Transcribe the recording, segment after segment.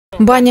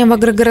Баня в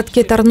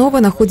агрогородке Тарново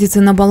находится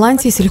на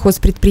балансе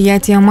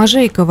сельхозпредприятия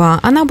Можейкова.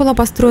 Она была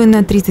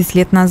построена 30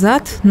 лет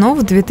назад, но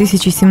в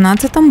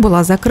 2017-м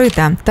была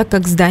закрыта, так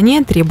как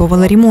здание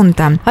требовало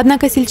ремонта.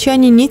 Однако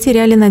сельчане не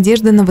теряли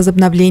надежды на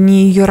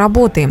возобновление ее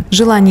работы.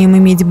 Желанием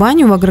иметь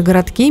баню в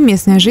агрогородке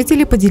местные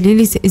жители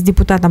поделились с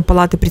депутатом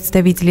Палаты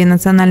представителей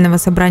Национального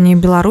собрания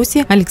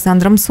Беларуси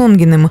Александром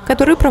Сонгиным,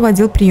 который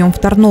проводил прием в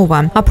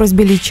Тарново. О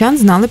просьбе личан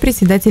знал и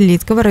председатель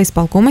Лидского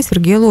райисполкома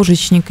Сергей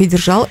Ложечник и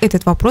держал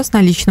этот вопрос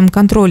на личном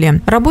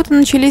контроле. Работы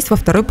начались во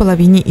второй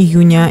половине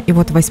июня, и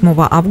вот 8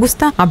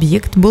 августа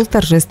объект был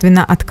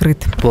торжественно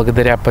открыт.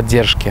 Благодаря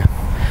поддержке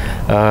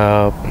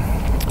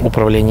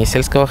управления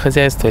сельского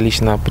хозяйства,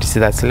 лично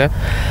председателя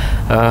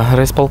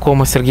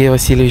райисполкома Сергея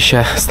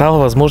Васильевича, стало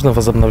возможно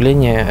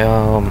возобновление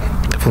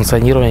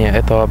функционирования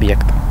этого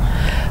объекта.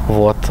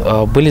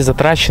 Были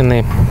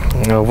затрачены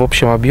в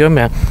общем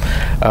объеме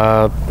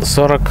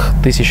 40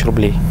 тысяч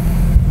рублей.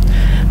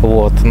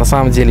 На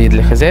самом деле и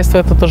для хозяйства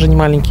это тоже не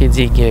маленькие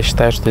деньги, я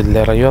считаю, что и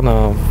для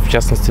района в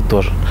частности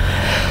тоже.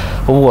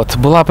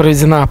 Была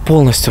проведена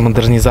полностью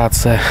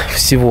модернизация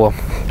всего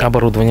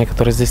оборудования,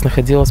 которое здесь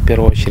находилось. В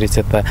первую очередь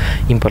это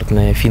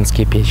импортные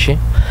финские печи.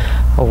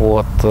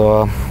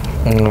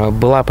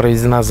 Была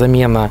проведена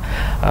замена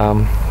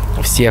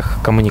всех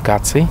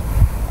коммуникаций.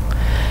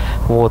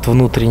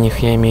 Внутренних,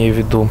 я имею в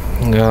виду.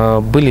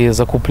 Были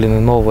закуплены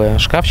новые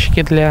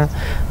шкафчики для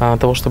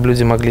того, чтобы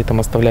люди могли там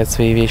оставлять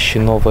свои вещи,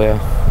 новые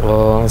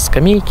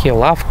скамейки,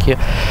 лавки.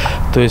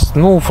 То есть,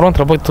 фронт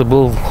работы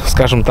был,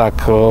 скажем так,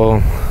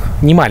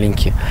 не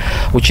маленький.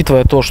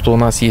 Учитывая то, что у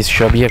нас есть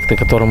еще объекты,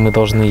 которым мы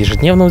должны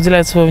ежедневно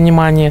уделять свое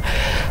внимание,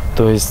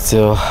 то есть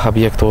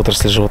объекты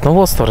отрасли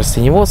животноводства,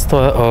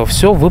 растениеводства,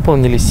 все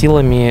выполнили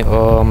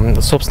силами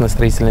собственной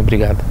строительной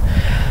бригады.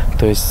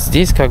 То есть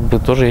здесь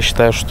тоже я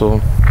считаю,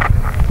 что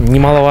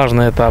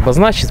немаловажно это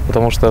обозначить,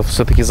 потому что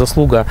все-таки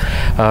заслуга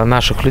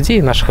наших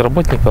людей, наших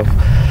работников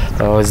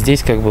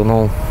здесь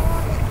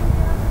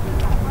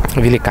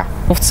велика.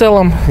 В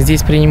целом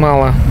здесь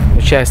принимало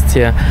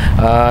участие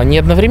не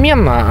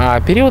одновременно,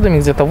 а периодами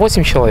где-то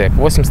 8 человек,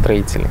 8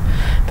 строителей.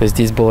 То есть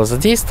здесь было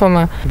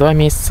задействовано 2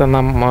 месяца,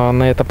 нам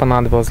на это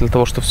понадобилось для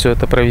того, чтобы все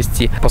это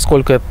провести.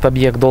 Поскольку этот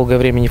объект долгое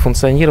время не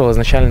функционировал,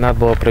 изначально надо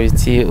было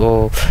провести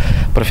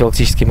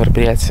профилактические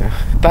мероприятия.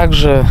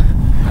 Также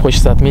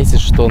хочется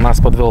отметить, что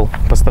нас подвел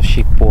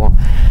поставщик по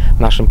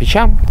нашим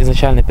печам,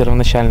 изначально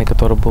первоначальный,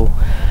 который был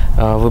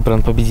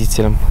выбран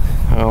победителем.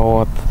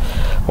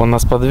 Он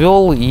нас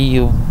подвел,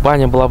 и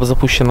баня была бы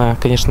запущена,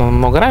 конечно,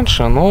 намного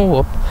раньше,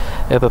 но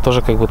это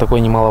тоже такой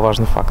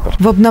немаловажный фактор.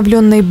 В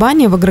обновленной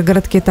бане в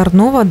агрогородке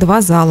Тарново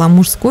 2 зала,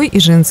 мужской и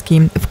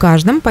женский. В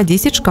каждом по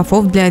 10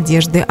 шкафов для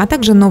одежды, а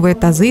также новые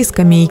тазы и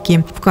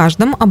скамейки. В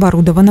каждом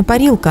оборудована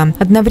парилка.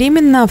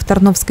 Одновременно в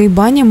Тарновской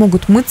бане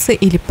могут мыться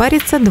или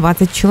париться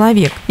 20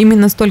 человек.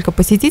 Именно столько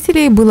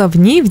посетителей было в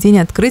ней в день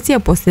открытия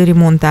после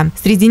ремонта.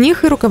 Среди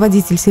них и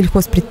руководитель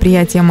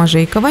сельхозпредприятия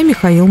Можейкова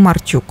Михаил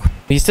Марчук.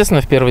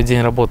 Естественно, в первый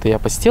день работы я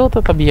посетил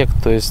этот объект,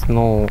 то есть,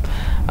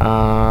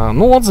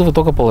 отзывы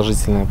только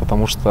положительные,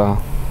 потому что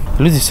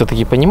люди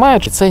все-таки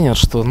понимают и ценят,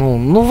 что,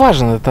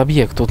 важен этот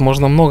объект. Тут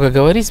можно много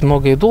говорить,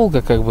 много и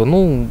долго,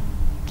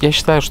 я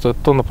считаю, что это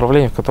то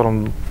направление, в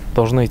котором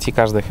должно идти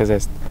каждое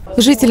хозяйство.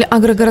 Житель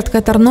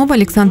агрогородка Тарново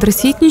Александр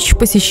Ситнич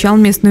посещал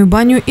местную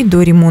баню и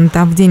до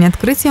ремонта. В день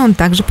открытия он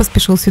также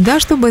поспешил сюда,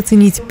 чтобы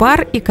оценить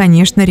пар и,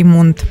 конечно,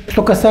 ремонт.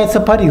 Что касается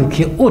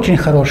парилки, очень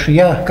хороший.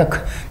 Я,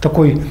 как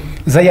такой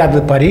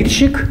заядлый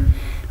парильщик,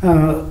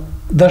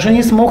 даже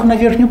не смог на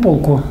верхнюю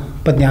полку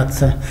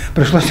подняться.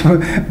 Пришлось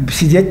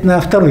сидеть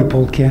на второй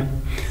полке.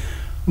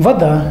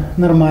 Вода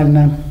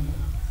нормальная,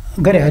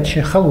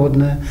 горячая,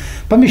 холодная.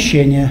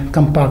 Помещение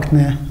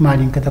компактное,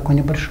 маленькое такое,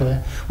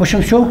 небольшое. В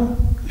общем,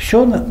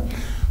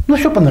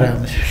 все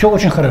понравилось. Все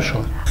очень хорошо.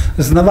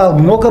 Знавал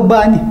много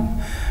бань.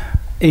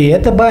 И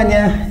эта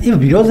баня, и в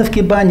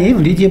Березовке баня, и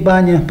в Лидии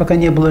баня, пока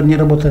не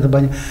работала эта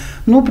баня.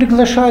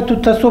 Приглашать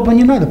тут особо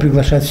не надо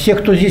приглашать. Все,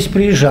 кто здесь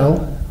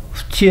приезжал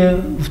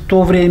в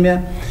то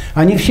время,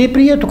 они все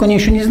приедут, только они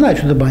еще не знают,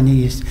 что эта баня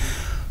есть.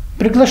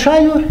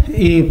 Приглашаю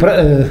и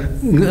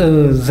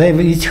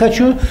заявить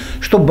хочу,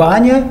 что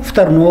баня в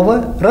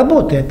Тарново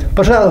работает.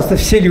 Пожалуйста,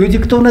 все люди,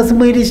 кто у нас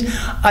мылись,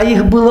 а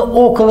их было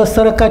около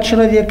 40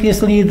 человек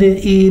из Лиды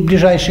и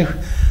ближайших,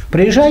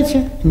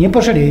 приезжайте, не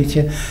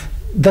пожалеете.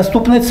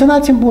 Доступная цена,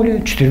 тем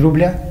более, 4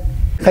 рубля.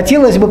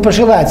 Хотелось бы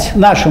пожелать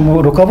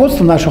нашему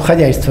руководству, нашего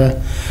хозяйства,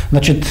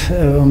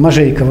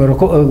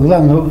 Можейкова,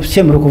 главное,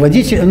 всем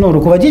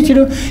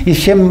руководителю и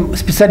всем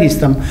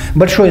специалистам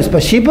большое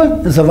спасибо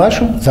за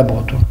вашу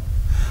заботу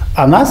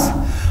о нас,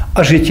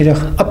 о жителях,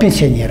 о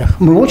пенсионерах.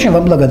 Мы очень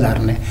вам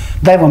благодарны.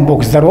 Дай вам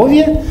Бог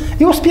здоровья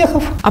и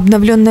успехов.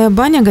 Обновленная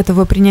баня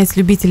готова принять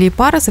любителей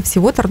пара со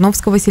всего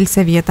Тарновского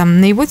сельсовета.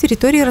 На его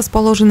территории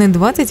расположены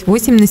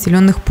 28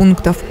 населенных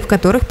пунктов, в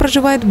которых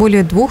проживает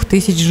более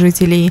 2000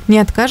 жителей. Не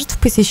откажет в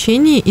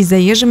посещении и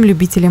заезжим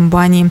любителям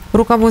бани.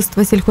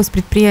 Руководство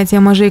сельхозпредприятия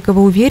Можейкова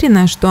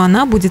уверено, что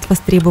она будет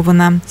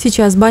востребована.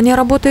 Сейчас баня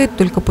работает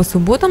только по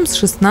субботам с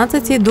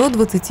 16 до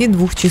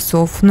 22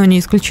 часов, но не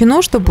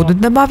исключено, что будут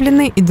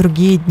добавлены и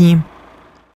другие дни.